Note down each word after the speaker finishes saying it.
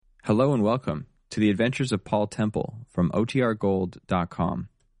Hello and welcome to the Adventures of Paul Temple from OTRGold.com.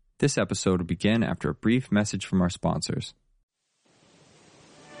 This episode will begin after a brief message from our sponsors.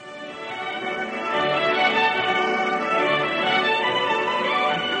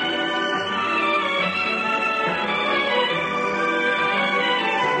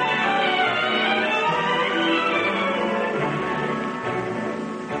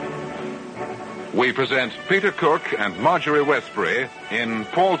 We present Peter Cook and Marjorie Westbury in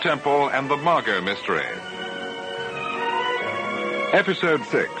Paul Temple and the Margo Mystery. Episode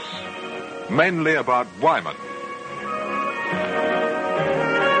 6, mainly about Wyman.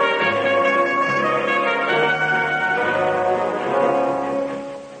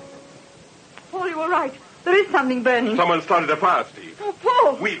 Paul, you were right. There is something burning. Someone started a fire, Steve. Oh,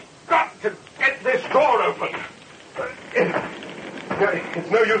 Paul! We've got to get this door open.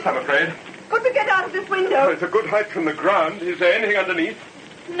 It's no use, I'm afraid. Could we get out of this window? It's a good height from the ground. Is there anything underneath?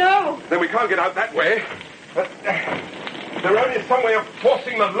 No. Then we can't get out that way. But there only is some way of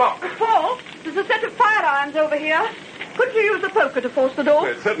forcing the lock. Paul, there's a set of fire irons over here. Could you use the poker to force the door?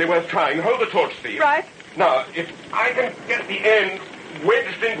 Well, it's certainly worth trying. Hold the torch, Steve. Right. Now, if I can get the end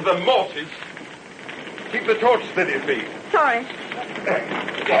wedged into the mortise, keep the torch steady, Steve. Sorry.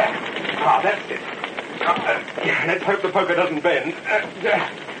 That's it. Let's hope the poker doesn't bend.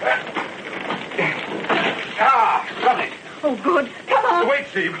 Got it. Oh, good. Come on. Wait,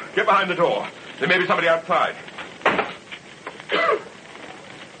 Steve. Get behind the door. There may be somebody outside. Oh,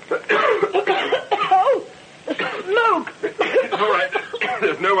 Luke. It's all right.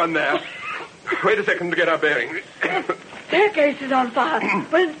 There's no one there. Wait a second to get our bearing. Staircase is on fire.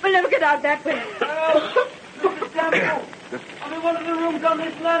 We'll never get out that way. Mr. Temple, I'm in one of the rooms on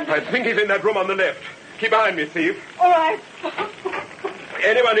this landing. I think he's in that room on the left. Keep behind me, Steve. All right.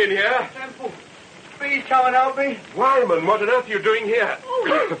 Anyone in here? Temple, please come and help me. Wyman, what on earth are you doing here?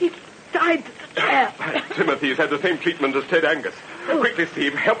 Oh, he died there. Timothy's had the same treatment as Ted Angus. Quickly,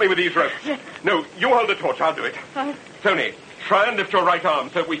 Steve, help me with these ropes. No, you hold the torch. I'll do it. Tony, try and lift your right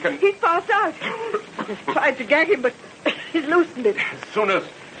arm so we can... He's passed out. I tried to gag him, but he's loosened it. As soon as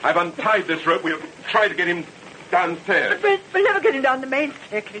I've untied this rope, we'll try to get him downstairs. But we'll never get him down the main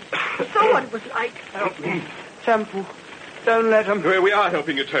staircase. I saw what it was like. Help me. Temple, don't let him. Well, we are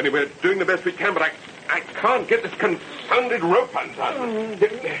helping you, Tony. We're doing the best we can, but I can't get this confounded rope undone.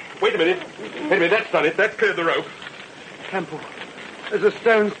 Wait a minute. That's done it. That's cleared the rope. Temple, there's a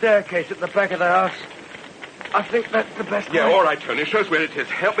stone staircase at the back of the house. I think that's the best Yeah, way. all right, Tony. Show us where it is.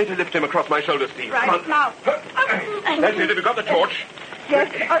 Help me to lift him across my shoulder, Steve. Right, Come on. now. That's it. Have you got the torch?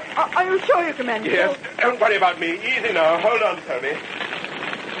 Yes, are you sure you can manage? Yes. Don't worry about me. Easy now. Hold on, Tony.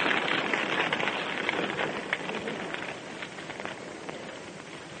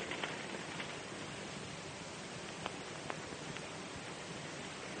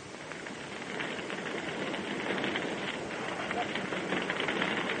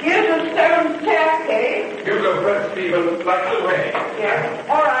 Here's a stone staircase. You go first, Steve, and light the way. Yes,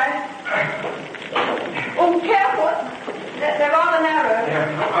 all right. Oh, careful. They're rather narrow.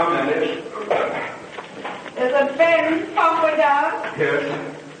 Yeah, I'll manage. There's a bend halfway down. Yes.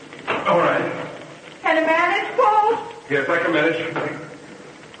 All right. Can you manage, Paul? Yes, I can manage.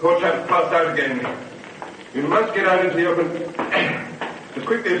 Poor chap's passed out again. We must get out into the open as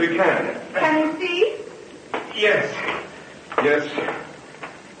quickly as we can. Can you see? Yes. Yes.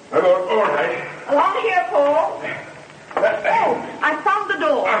 I'm all right. Along here, Paul. Oh, I found the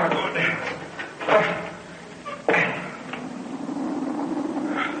door.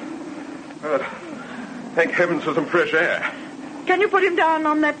 Good. Thank heavens for some fresh air. Can you put him down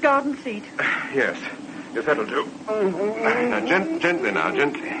on that garden seat? Yes. Yes, that'll do. Now, gently now,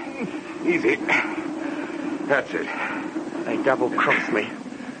 gently. Easy. That's it. They double-crossed me.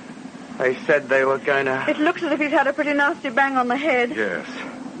 They said they were going to... It looks as if he's had a pretty nasty bang on the head. Yes.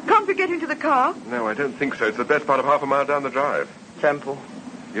 Can't we get into the car? No, I don't think so. It's the best part of half a mile down the drive. Temple.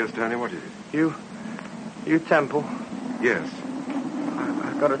 Yes, Tony, what is it? You Temple. Yes.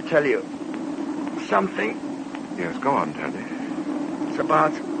 I've got to tell you something. Yes, go on, Tony. It's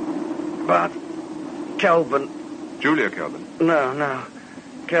about Kelvin. Julia Kelvin? No.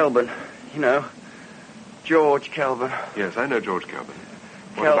 Kelvin. You know, George Kelvin. Yes, I know George Kelvin.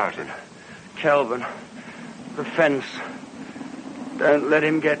 What about him? Kelvin. The fence. Don't let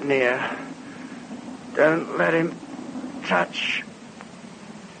him get near. Don't let him touch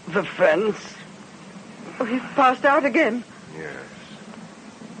the fence. Oh, he's passed out again. Yes.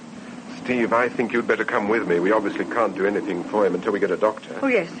 Steve, I think you'd better come with me. We obviously can't do anything for him until we get a doctor. Oh,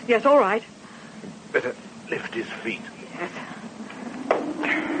 yes, all right. Better lift his feet. Yes.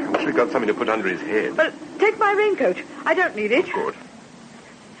 I wish we'd got something to put under his head. Well, take my raincoat. I don't need it. Good.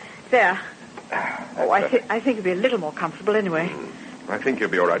 There. Oh, I think it'd be a little more comfortable anyway. I think you'll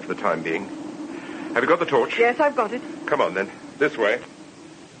be all right for the time being. Have you got the torch? Yes, I've got it. Come on, then. This way.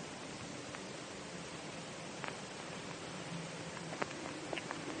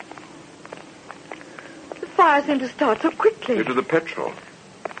 The fire seemed to start so quickly. Due to the petrol.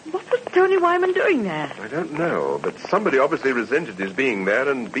 What was Tony Wyman doing there? I don't know, but somebody obviously resented his being there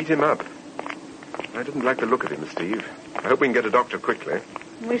and beat him up. I didn't like the look of him, Steve. I hope we can get a doctor quickly.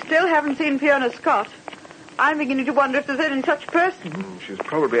 We still haven't seen Fiona Scott. I'm beginning to wonder if there's any such person. She's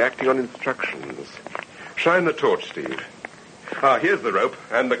probably acting on instructions. Shine the torch, Steve. Ah, here's the rope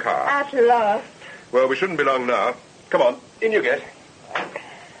and the car. At last. Well, we shouldn't be long now. Come on, in you get.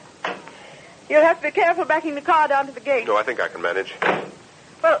 You'll have to be careful backing the car down to the gate. No, I think I can manage.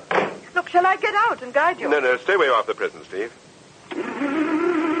 Well, look, shall I get out and guide you? No, stay where you are for the present, Steve.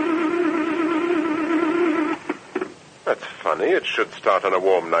 That's funny. It should start on a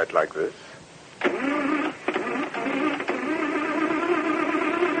warm night like this.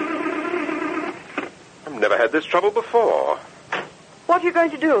 I've never had this trouble before. What are you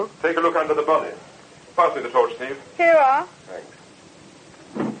going to do? Take a look under the bonnet. Pass me the torch, Steve. Here you are. Thanks.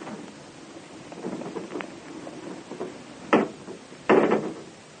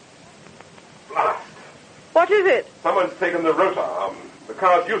 Blast. What is it? Someone's taken the rotor arm. The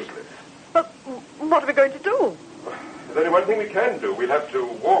car's useless. But what are we going to do? There's only one thing we can do. We'll have to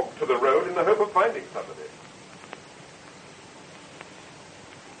walk to the road in the hope of finding somebody.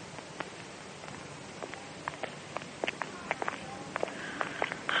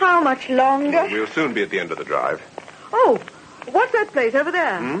 How much longer? We'll soon be at the end of the drive. Oh, what's that place over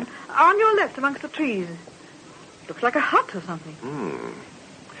there? On your left amongst the trees. Looks like a hut or something.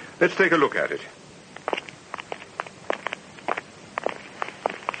 Let's take a look at it.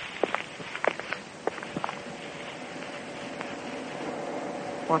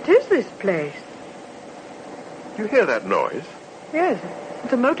 What is this place? You hear that noise? Yes,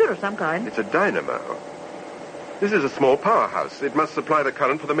 it's a motor of some kind. It's a dynamo. This is a small powerhouse. It must supply the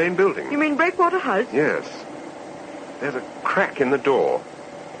current for the main building. You mean Breakwater House? Yes. There's a crack in the door.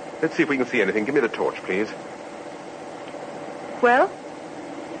 Let's see if we can see anything. Give me the torch, please. Well?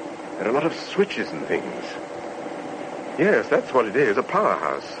 There are a lot of switches and things. Yes, that's what it is, a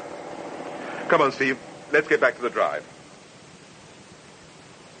powerhouse. Come on, Steve. Let's get back to the drive.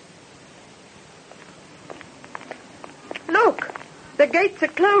 Look, the gates are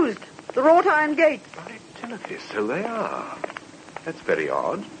closed. The wrought iron gates. By Timothy, so they are. That's very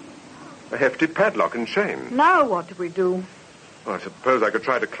odd. A hefty padlock and chain. Now what do we do? Well, I suppose I could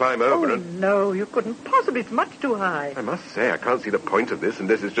try to climb over Oh, and... no, you couldn't possibly. It's much too high. I must say, I can't see the point of this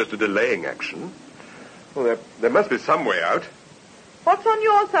unless it's just a delaying action. Well, there must be some way out. What's on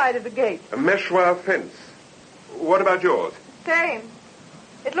your side of the gate? A mesh wire fence. What about yours? Same.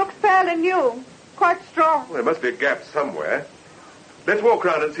 It looks fairly new. Quite strong. Well, there must be a gap somewhere. Let's walk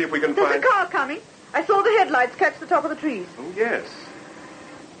round and see if we can There's find... a car coming. I saw the headlights catch the top of the trees. Oh, yes.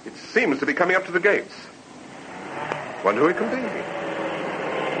 It seems to be coming up to the gates. Wonder who it can be.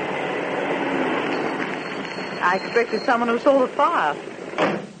 I expected someone who saw the fire.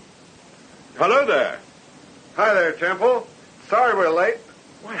 Hello there. Hi there, Temple. Sorry we're late.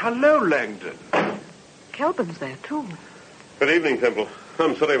 Why, hello, Langdon. Kelvin's there, too. Good evening, Temple.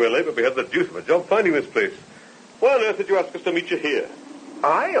 I'm sorry we're late, but we had the deuce of a job finding this place. Why on earth did you ask us to meet you here?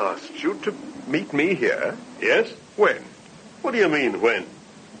 I asked you to meet me here? Yes? When? What do you mean, when?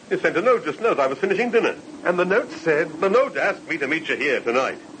 You sent a note just now as I was finishing dinner. And the note said... The note asked me to meet you here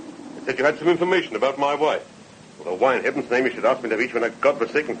tonight. It said you had some information about my wife. Well, why in heaven's name you should ask me to reach me in a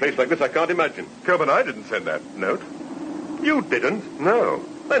godforsaken place like this, I can't imagine. Kelvin, I didn't send that note. You didn't? No.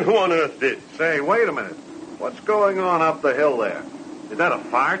 Then who on earth did? Say, wait a minute. What's going on up the hill there? Is that a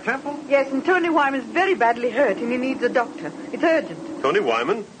fire, Temple? Yes, and Tony Wyman's very badly hurt, and he needs a doctor. It's urgent. Tony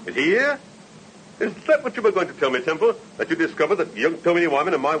Wyman? Is he here? Is that what you were going to tell me, Temple? That you discovered that young Tony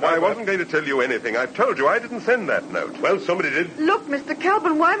Wyman and my wife... I wasn't going to tell you anything. I've told you I didn't send that note. Well, somebody did. Look, Mr.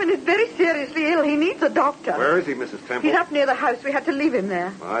 Calvin Wyman is very seriously ill. He needs a doctor. Where is he, Mrs. Temple? He's up near the house. We had to leave him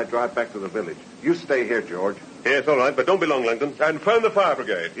there. I drive back to the village. You stay here, George. Yes, all right, but don't be long, Langdon. And phone the fire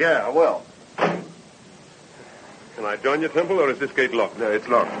brigade. Yeah, I will. Can I join you, Temple, or is this gate locked? No, it's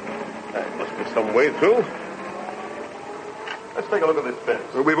locked. There must be some way through. Let's take a look at this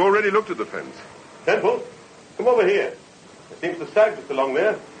fence. Well, we've already looked at the fence. Temple, come over here. It seems to sag just along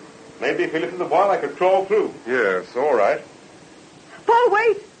there. Maybe if we lifted the wire, I could crawl through. Yes, all right. Paul,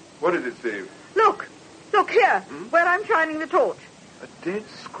 wait. What is it, Steve? Look here, where I'm shining the torch. A dead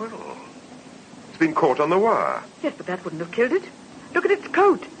squirrel. It's been caught on the wire. Yes, but that wouldn't have killed it. Look at its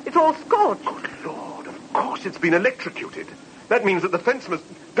coat. It's all scorched. Good Lord, of course it's been electrocuted. That means that the fence must...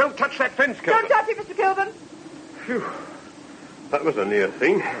 Don't touch that fence, Kelvin. Don't touch it, Mr. Kelvin. Phew. That was a near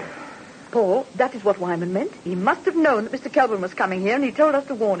thing. Paul, that is what Wyman meant. He must have known that Mr. Kelvin was coming here, and he told us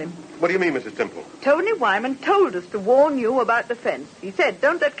to warn him. What do you mean, Mrs. Temple? Tony Wyman told us to warn you about the fence. He said,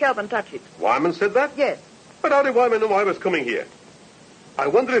 don't let Kelvin touch it. Wyman said that? Yes. But how did Wyman know I was coming here? I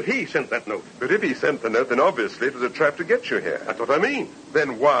wonder if he sent that note. But if he sent the note, then obviously it was a trap to get you here. That's what I mean.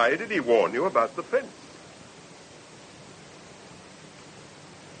 Then why did he warn you about the fence?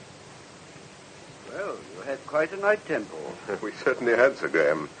 Well, you had quite a night, Temple. We certainly had, Sir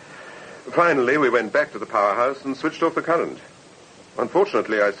Graham. Finally, we went back to the powerhouse and switched off the current.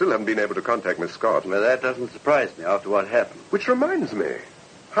 Unfortunately, I still haven't been able to contact Miss Scott. Well, that doesn't surprise me after what happened. Which reminds me,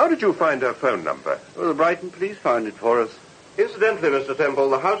 how did you find her phone number? Well, the Brighton police found it for us. Incidentally, Mr. Temple,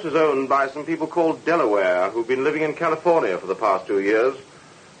 the house is owned by some people called Delaware who've been living in California for the past 2 years.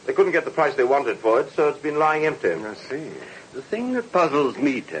 They couldn't get the price they wanted for it, so it's been lying empty. I see. The thing that puzzles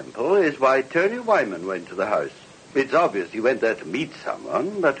me, Temple, is why Tony Wyman went to the house. It's obvious he went there to meet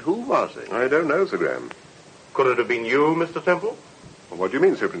someone, but who was it? I don't know, Sir Graham. Could it have been you, Mr. Temple? What do you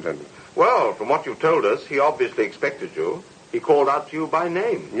mean, Superintendent? Well, from what you've told us, he obviously expected you. He called out to you by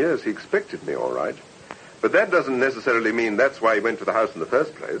name. Yes, he expected me, all right. But that doesn't necessarily mean that's why he went to the house in the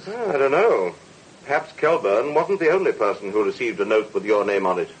first place. I don't know. Perhaps Kelburn wasn't the only person who received a note with your name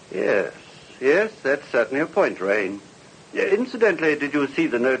on it. Yes, that's certainly a point, Rain. Incidentally, did you see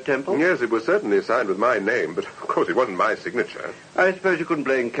the note, Temple? Yes, it was certainly signed with my name, but of course it wasn't my signature. I suppose you couldn't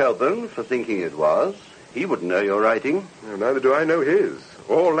blame Kelburn for thinking it was. He wouldn't know your writing. Well, neither do I know his,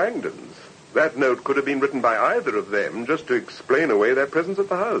 or Langdon's. That note could have been written by either of them just to explain away their presence at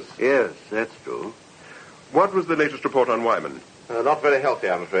the house. Yes, that's true. What was the latest report on Wyman? Not very healthy,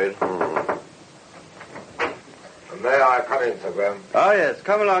 I'm afraid. May I come in, Sir Graham? Ah, yes.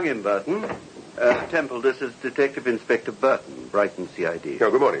 Come along in, Burton. Temple, this is Detective Inspector Burton, Brighton CID.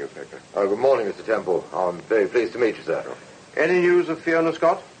 Oh, good morning, Inspector. Oh, good morning, Mr. Temple. I'm very pleased to meet you, sir. Any news of Fiona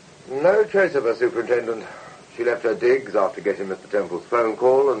Scott? No trace of her, Superintendent. She left her digs after getting Mr. Temple's phone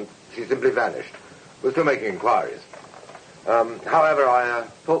call, and she simply vanished. We're still making inquiries. However, I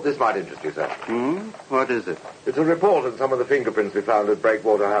thought this might interest you, sir. What is it? It's a report on some of the fingerprints we found at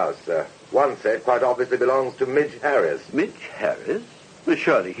Breakwater House. One set quite obviously belongs to Midge Harris. Midge Harris? Well,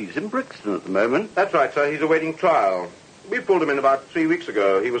 surely he's in Brixton at the moment. That's right, sir. He's awaiting trial. We pulled him in about 3 weeks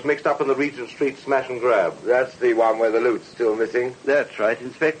ago. He was mixed up in the Regent Street smash and grab. That's the one where the loot's still missing? That's right,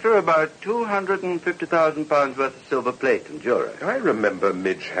 Inspector. About £250,000 worth of silver plate and jewelry. I remember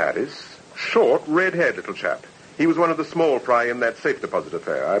Midge Harris. Short, red-haired little chap. He was one of the small fry in that safe deposit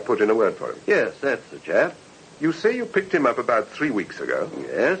affair. I put in a word for him. Yes, that's the chap. You say you picked him up about 3 weeks ago?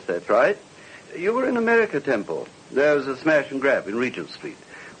 Yes, that's right. You were in America, Temple. There was a smash and grab in Regent Street.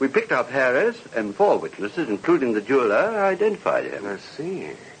 We picked up Harris, and 4 witnesses, including the jeweler, identified him. I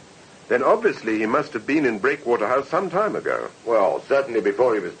see. Then obviously he must have been in Breakwater House some time ago. Well, certainly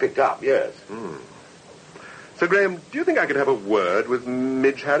before he was picked up, yes. Sir Graham, do you think I could have a word with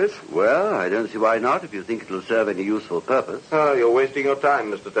Midge Harris? Well, I don't see why not, if you think it'll serve any useful purpose. Oh, you're wasting your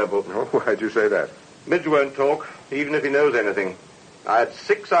time, Mr. Temple. Oh, why'd you say that? Midge won't talk, even if he knows anything. I had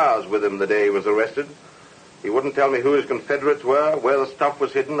 6 hours with him the day he was arrested. He wouldn't tell me who his Confederates were, where the stuff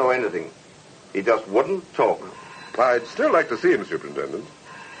was hidden, or anything. He just wouldn't talk. I'd still like to see him, Superintendent.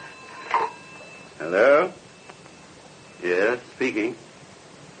 Hello? Yes, speaking.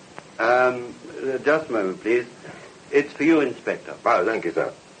 Just a moment, please. It's for you, Inspector. Oh, thank you,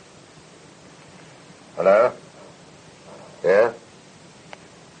 sir. Hello? Yeah?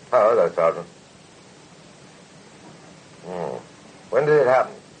 Oh, hello, Sergeant. When did it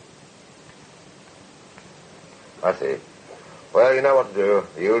happen? I see. Well, you know what to do.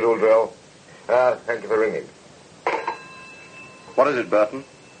 The usual drill. Thank you for ringing. What is it, Burton?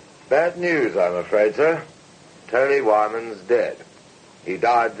 Bad news, I'm afraid, sir. Tony Wyman's dead. He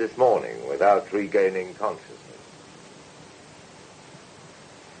died this morning without regaining consciousness.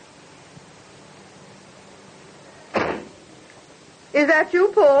 Is that you,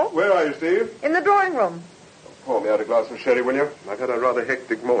 Paul? Where are you, Steve? In the drawing room. Pour me out a glass of sherry, will you? I've had a rather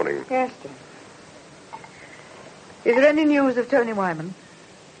hectic morning. Yes, sir. Is there any news of Tony Wyman?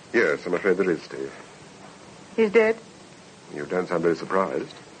 Yes, I'm afraid there is, Steve. He's dead? You don't sound very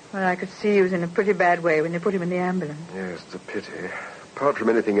surprised. Well, I could see he was in a pretty bad way when they put him in the ambulance. Yes, it's a pity. Apart from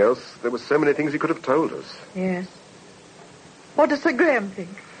anything else, there were so many things he could have told us. Yes. What does Sir Graham think?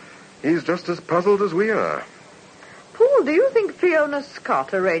 He's just as puzzled as we are. Paul, do you think Fiona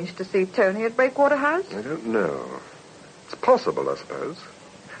Scott arranged to see Tony at Breakwater House? I don't know. It's possible, I suppose.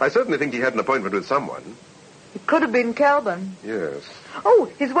 I certainly think he had an appointment with someone. It could have been Kelburn. Yes. Oh,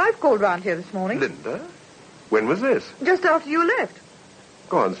 his wife called round here this morning. Linda? When was this? Just after you left.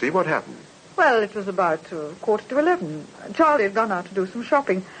 Go on, Steve. What happened? Well, it was about 11:15. Charlie had gone out to do some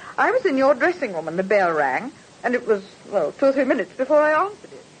shopping. I was in your dressing room and the bell rang, and it was, 2 or 3 minutes before I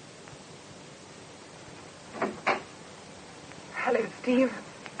answered it. Hello, Steve.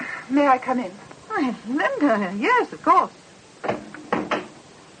 May I come in? Why, Linda, yes, of course.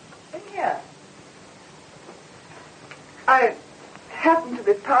 In here. I happened to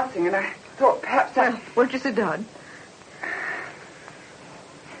be passing, and I thought perhaps Won't you sit down?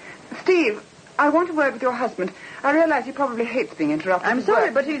 Steve, I want a word with your husband. I realize he probably hates being interrupted. I'm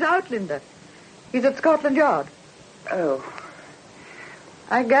sorry, but he's out, Linda. He's at Scotland Yard. Oh.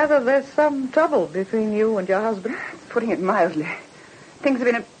 I gather there's some trouble between you and your husband. Putting it mildly. Things have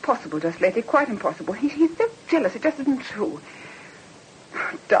been impossible just lately, quite impossible. He's so jealous, it just isn't true.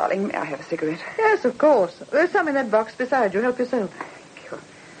 Oh, darling, may I have a cigarette? Yes, of course. There's some in that box beside you. Help yourself. Thank you.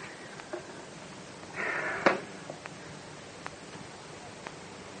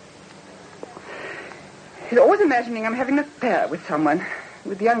 He's always imagining I'm having an affair with someone,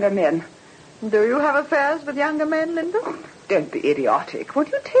 with younger men. Do you have affairs with younger men, Linda? Oh, don't be idiotic. What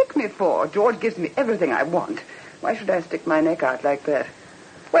do you take me for? George gives me everything I want. Why should I stick my neck out like that?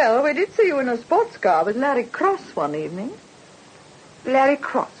 Well, we did see you in a sports car with Larry Cross one evening. Larry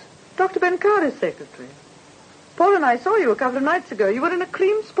Cross? Dr. Bencari's secretary. Paul and I saw you a couple of nights ago. You were in a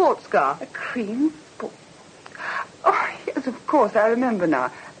cream sports car. A cream sports... Oh, yes, of course, I remember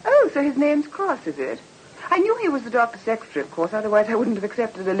now. Oh, so his name's Cross, is it? I knew he was the doctor's secretary, of course, otherwise I wouldn't have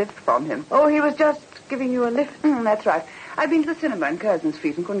accepted a lift from him. Oh, he was just giving you a lift? That's right. I'd been to the cinema in Curzon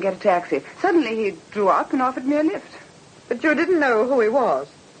Street and couldn't get a taxi. Suddenly he drew up and offered me a lift. But you didn't know who he was?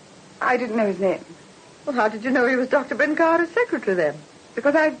 I didn't know his name. Well, how did you know he was Dr. Bencari's secretary then?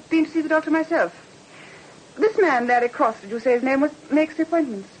 Because I'd been to see the doctor myself. This man, Larry Cross, did you say his name was, makes the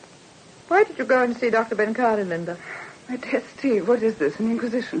appointments. Why did you go and see Dr. Bencari, Linda? My dear Steve, what is this, an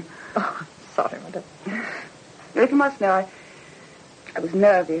inquisition? Oh, sorry, madam. If you must know, I was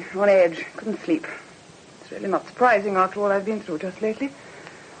nervy, on edge, couldn't sleep. It's really not surprising after all I've been through just lately.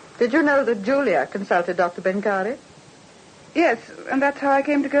 Did you know that Julia consulted Dr. Bencari? Yes, and that's how I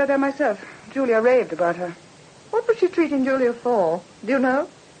came to go there myself. Julia raved about her. What was she treating Julia for? Do you know?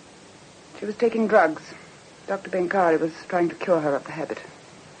 She was taking drugs. Dr. Bencari was trying to cure her of the habit.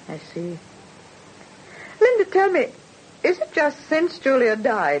 I see. Linda, tell me, is it just since Julia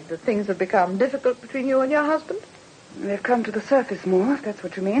died that things have become difficult between you and your husband? They've come to the surface more, if that's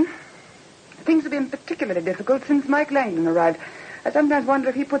what you mean. Things have been particularly difficult since Mike Langdon arrived. I sometimes wonder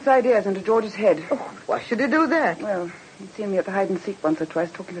if he puts ideas into George's head. Oh, why should he do that? Well, he'd seen me at the hide-and-seek once or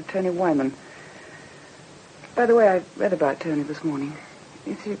twice talking to Tony Wyman. By the way, I read about Tony this morning.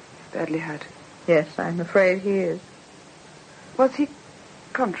 Is he badly hurt? Yes, I'm afraid he is. Was he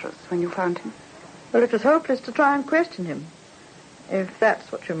conscious when you found him? Well, it was hopeless to try and question him, if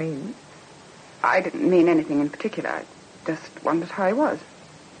that's what you mean. I didn't mean anything in particular. I just wondered how he was.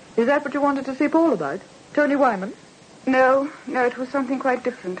 Is that what you wanted to see Paul about? Tony Wyman? No, it was something quite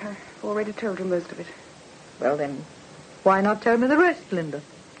different. I've already told you most of it. Well, then, why not tell me the rest, Linda?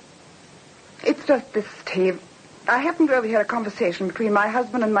 It's just this, Steve. I happened to overhear a conversation between my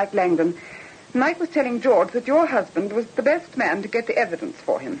husband and Mike Langdon. Mike was telling George that your husband was the best man to get the evidence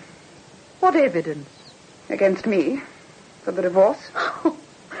for him. What evidence? Against me. For the divorce.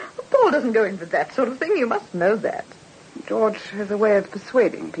 Paul doesn't go in for that sort of thing. You must know that. George has a way of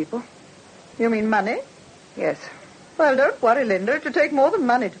persuading people. You mean money? Yes. Well, don't worry, Linda. It would take more than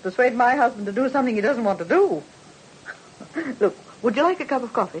money to persuade my husband to do something he doesn't want to do. Look, would you like a cup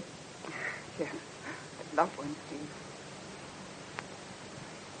of coffee? Yes. I'd love one, Steve.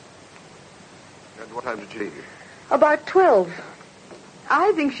 And what time did she leave? About 12.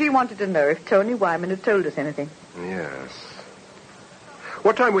 I think she wanted to know if Tony Wyman had told us anything. Yes.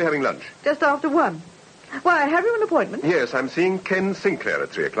 What time are we having lunch? Just after 1. Why, have you an appointment? Yes, I'm seeing Ken Sinclair at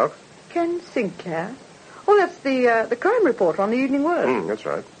 3 o'clock. Ken Sinclair? Oh, that's the crime reporter on the Evening World. That's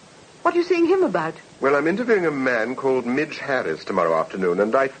right. What are you seeing him about? Well, I'm interviewing a man called Midge Harris tomorrow afternoon,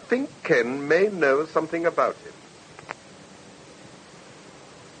 and I think Ken may know something about him.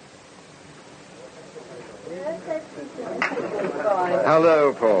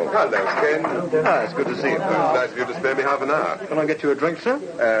 Hello, Paul. Hello, Ken. It's good to see you. Nice of you to spare me half an hour. Can I get you a drink, sir?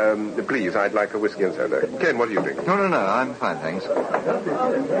 Please, I'd like a whiskey and soda. Ken, what do you think? No, I'm fine, thanks.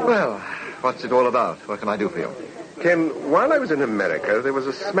 Well, what's it all about? What can I do for you? Ken, while I was in America, there was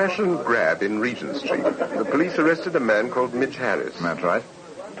a smash and grab in Regent Street. The police arrested a man called Midge Harris. That's right.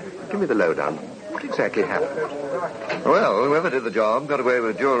 Give me the lowdown. What exactly happened? Well, whoever did the job got away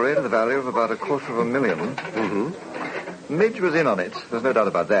with jewelry to the value of about $250,000. Mm-hmm. Midge was in on it. There's no doubt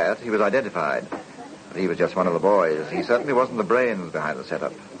about that. He was identified. But he was just one of the boys. He certainly wasn't the brains behind the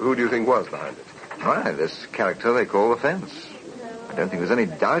setup. Who do you think was behind it? Why, this character they call the Fence. I don't think there's any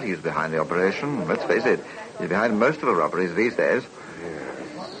doubt he's behind the operation. Let's face it, he's behind most of the robberies these days.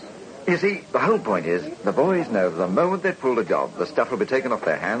 You see, the whole point is, the boys know the moment they've pulled a job, the stuff will be taken off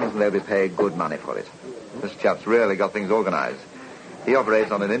their hands and they'll be paid good money for it. This chap's really got things organized. He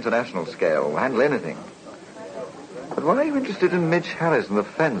operates on an international scale, will handle anything. But why are you interested in Midge Harris and the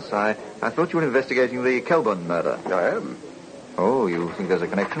Fence? I thought you were investigating the Kelburn murder. I am. Oh, you think there's a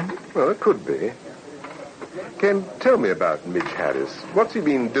connection? Well, it could be. Ken, tell me about Midge Harris. What's he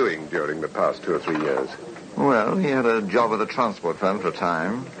been doing during the past 2 or 3 years? Well, he had a job with a transport firm for a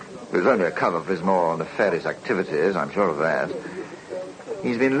time. It was only a cover for his more nefarious activities, I'm sure of that.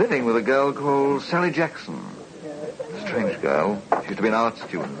 He's been living with a girl called Sally Jackson. Strange girl. She used to be an art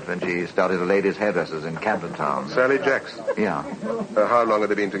student when she started the ladies' hairdressers in Camden Town. Sally Jackson? Yeah. How long have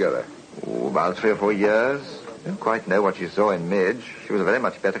they been together? Oh, about 3 or 4 years. Didn't quite know what she saw in Midge. She was a very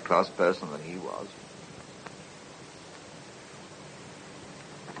much better class person than he was.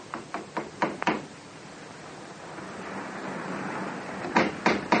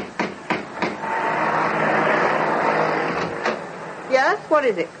 Yes, what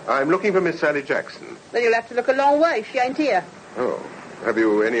is it? I'm looking for Miss Sally Jackson. Then you'll have to look a long way. She ain't here. Oh. Have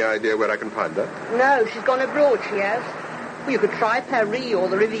you any idea where I can find her? No, she's gone abroad, she has. Well, you could try Paris or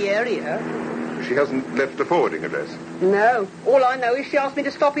the Riviera. She hasn't left a forwarding address. No. All I know is she asked me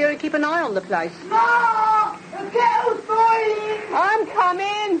to stop here and keep an eye on the place. Ma! The kettle's boiling! I'm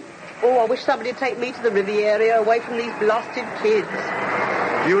coming. Oh, I wish somebody would take me to the Riviera away from these blasted kids.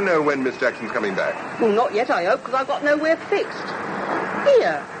 Do you know when Miss Jackson's coming back? Well, not yet, I hope, because I've got nowhere fixed.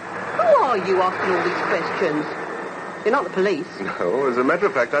 Here, who are you asking all these questions? You're not the police. No, as a matter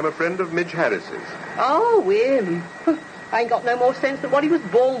of fact, I'm a friend of Midge Harris's. Oh, him. I ain't got no more sense than what he was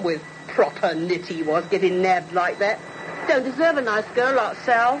born with. Proper nit he was, getting nabbed like that. Don't deserve a nice girl like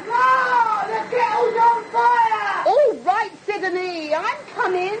Sal. Ma! The kettle's on fire! All right, Sydney. I'm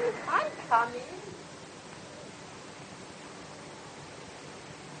coming. I'm coming.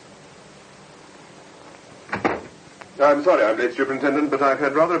 I'm sorry I'm late, Superintendent, but I've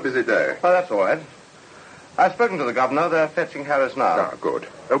had rather a busy day. Oh, that's all right. I've spoken to the governor. They're fetching Harris now. Ah, good.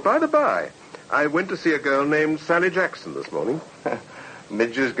 Oh, by the by, I went to see a girl named Sally Jackson this morning.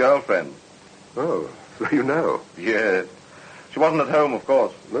 Midge's girlfriend. Oh, so you know. Yes. She wasn't at home, of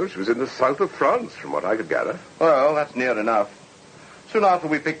course. No, she was in the south of France, from what I could gather. Well, that's near enough. Soon after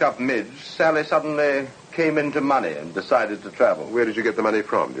we picked up Midge, Sally suddenly came into money and decided to travel. Where did you get the money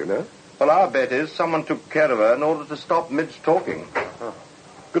from, do you know? Well, our bet is someone took care of her in order to stop Midge talking. Oh.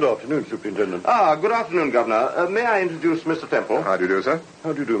 Good afternoon, Superintendent. Good afternoon, Governor. May I introduce Mr. Temple? How do you do, sir?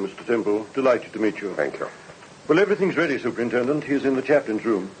 How do you do, Mr. Temple? Delighted to meet you. Thank you. Well, everything's ready, Superintendent. He's in the chaplain's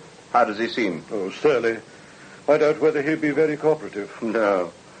room. How does he seem? Oh, surly. I doubt whether he'll be very cooperative.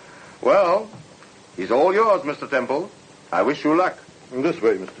 No. Well, he's all yours, Mr. Temple. I wish you luck. This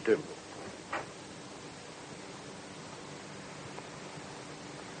way, Mr. Temple.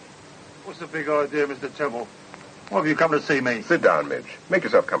 What's the big idea, Mr. Temple? Why have you come to see me? Sit down, Midge. Make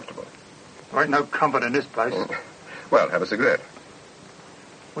yourself comfortable. There ain't no comfort in this place. Well, have a cigarette.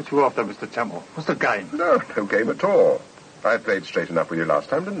 What you after, Mr. Temple? What's the game? No game at all. I played straight enough with you last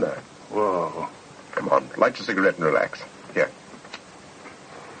time, didn't I? Whoa. Come on, light your cigarette and relax. Here.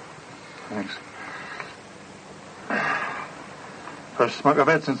 Thanks. First smoke I've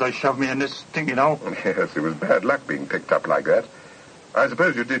had since they shoved me in this stinking hole. Yes, it was bad luck being picked up like that. I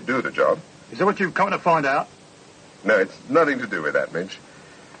suppose you did do the job. Is that what you've come to find out? No, it's nothing to do with that, Midge.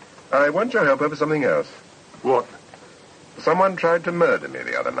 I want your help over something else. What? Someone tried to murder me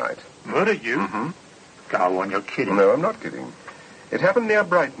the other night. Murder you? Mm-hmm. Go on, you're kidding. No, I'm not kidding. It happened near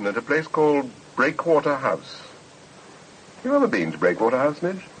Brighton at a place called Breakwater House. You ever been to Breakwater House,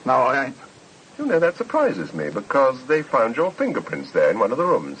 Midge? No, I ain't. You know, that surprises me, because they found your fingerprints there in one of the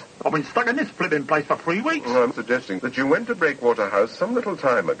rooms. I've been stuck in this flipping place for 3 weeks. Well, I'm suggesting that you went to Breakwater House some little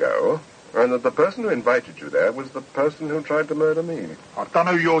time ago, and that the person who invited you there was the person who tried to murder me. I don't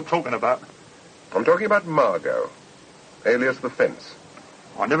know who you're talking about. I'm talking about Margo, alias the Fence.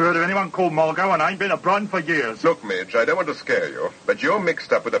 I never heard of anyone called Margo, and I ain't been to Brighton for years. Look, Midge, I don't want to scare you, but you're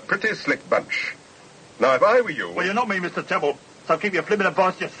mixed up with a pretty slick bunch. Now, if I were you... Well, you're not me, Mr. Temple, so keep your flipping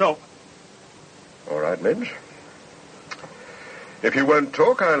advice to yourself. All right, Midge. If you won't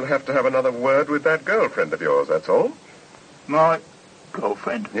talk, I'll have to have another word with that girlfriend of yours, that's all. My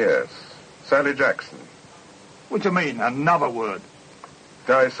girlfriend? Yes, Sally Jackson. What do you mean, another word?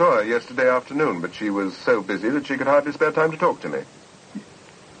 I saw her yesterday afternoon, but she was so busy that she could hardly spare time to talk to me.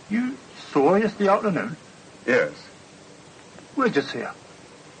 You saw her yesterday afternoon? Yes. Where'd you see her?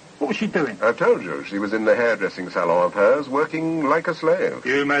 What was she doing? I've told you, she was in the hairdressing salon of hers, working like a slave.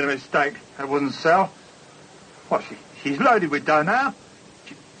 You made a mistake. That wasn't Sal. What, she's loaded with dough now?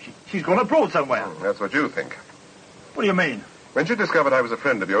 She's gone abroad somewhere. That's what you think. What do you mean? When she discovered I was a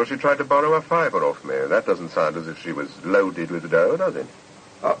friend of yours, she tried to borrow a $5 off me. That doesn't sound as if she was loaded with dough, does it?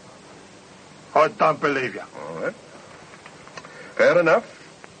 I don't believe you. All right. Fair enough.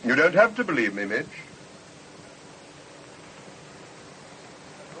 You don't have to believe me, Midge.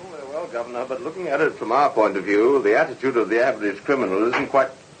 Oh, very well, Governor, but looking at it from our point of view, the attitude of the average criminal isn't quite...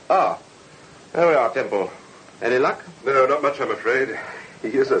 Ah, there we are, Temple. Any luck? No, not much, I'm afraid. He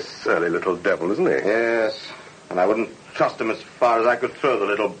is a surly little devil, isn't he? Yes, and I wouldn't trust him as far as I could throw the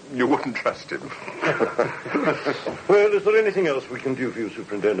little... You wouldn't trust him. Well, is there anything else we can do for you,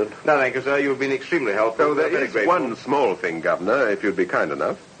 Superintendent? No, thank you, sir. You've been extremely helpful. Oh, there Very is grateful. one small thing, Governor, if you'd be kind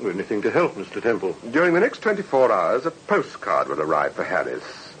enough. Anything to help, Mr. Temple. During the next 24 hours, a postcard will arrive for Harris.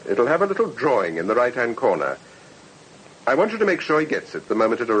 It'll have a little drawing in the right-hand corner. I want you to make sure he gets it the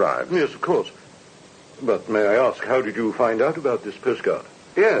moment it arrives. Yes, of course. But may I ask, how did you find out about this postcard?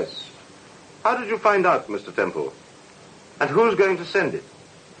 Yes. How did you find out, Mr. Temple? And who's going to send it?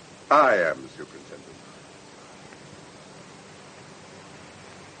 I am, Superintendent.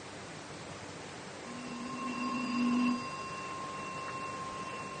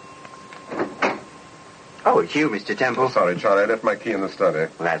 Oh, it's you, Mr. Temple. Sorry, Charlie, I left my key in the study. Well,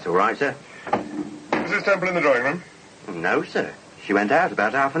 that's all right, sir. Mrs. Temple in the drawing room? No, sir. She went out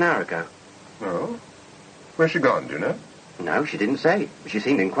about half an hour ago. Oh? Where's she gone, do you know? No, she didn't say. She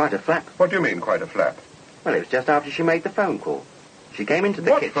seemed in quite a flap. What do you mean, quite a flap? Well, it was just after she made the phone call. She came into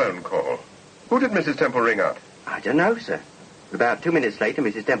the kitchen. What phone call? Who did Mrs. Temple ring up? I don't know, sir. About 2 minutes later,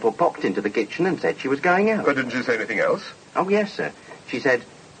 Mrs. Temple popped into the kitchen and said she was going out. But didn't she say anything else? Oh, yes, sir. She said,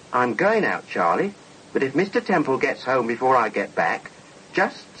 "I'm going out, Charlie, but if Mr. Temple gets home before I get back,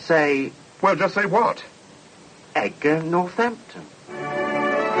 just say..." Well, just say what? Edgar Northampton.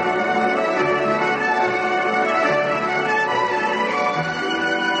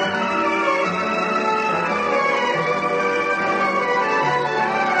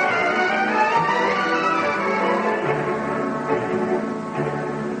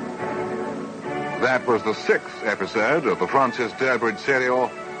 That was the 6th episode of the Francis Durbridge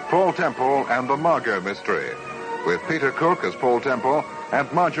serial, Paul Temple and the Margo Mystery, with Peter Cook as Paul Temple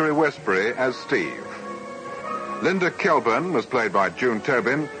and Marjorie Westbury as Steve. Linda Kelburn was played by June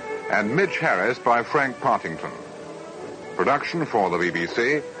Tobin and Midge Harris by Frank Partington. Production for the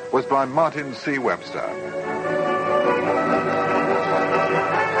BBC was by Martin C. Webster.